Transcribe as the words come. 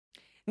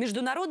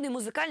Международный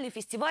музыкальный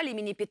фестиваль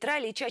имени Петра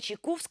Ильича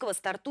Чайковского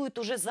стартует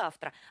уже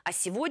завтра. А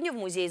сегодня в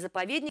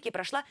музее-заповеднике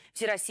прошла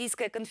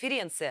Всероссийская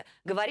конференция.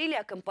 Говорили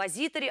о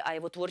композиторе, о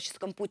его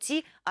творческом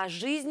пути, о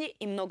жизни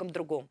и многом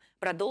другом.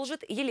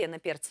 Продолжит Елена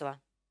Перцева.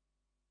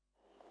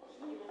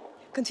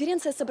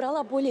 Конференция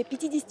собрала более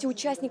 50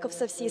 участников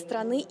со всей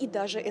страны и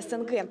даже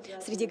СНГ.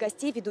 Среди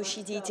гостей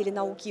ведущие деятели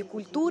науки и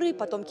культуры,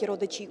 потомки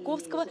рода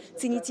Чайковского,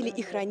 ценители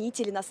и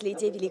хранители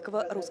наследия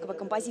великого русского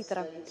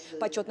композитора.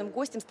 Почетным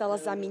гостем стала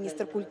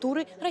замминистра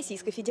культуры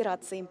Российской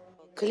Федерации.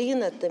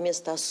 Клин – это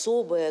место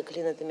особое,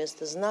 Клин – это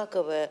место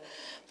знаковое.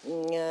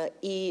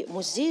 И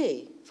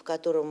музей, в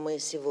котором мы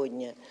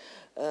сегодня,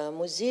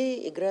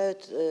 музей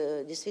играет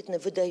действительно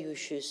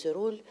выдающуюся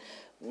роль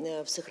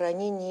в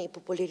сохранении и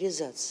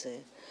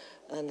популяризации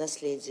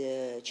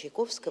наследия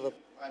Чайковского.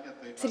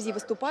 Среди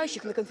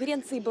выступающих на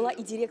конференции была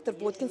и директор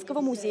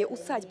Боткинского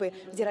музея-усадьбы,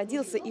 где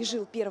родился и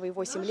жил первые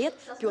 8 лет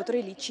Петр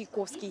Ильич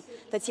Чайковский.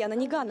 Татьяна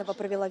Неганова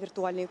провела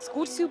виртуальную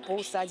экскурсию по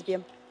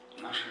усадьбе.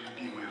 Наша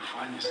любимая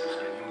Фаня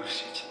сохранила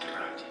все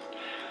тетради.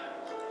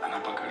 Она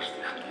покажет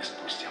их мне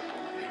спустя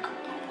полвека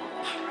дома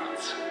во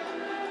Франции.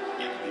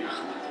 Я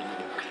приехала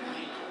именно к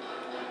ней,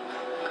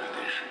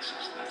 когда решил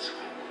создать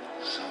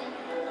свою самую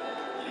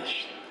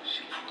личную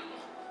симфонию.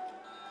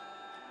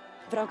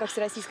 В рамках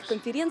Всероссийской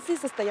конференции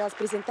состоялась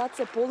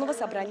презентация полного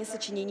собрания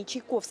сочинений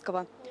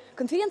Чайковского.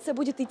 Конференция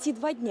будет идти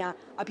 2 дня.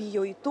 Об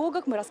ее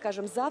итогах мы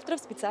расскажем завтра в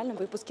специальном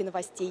выпуске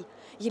новостей.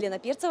 Елена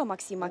Перцева,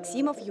 Максим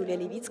Максимов, Юлия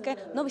Левицкая.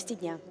 Новости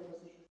дня.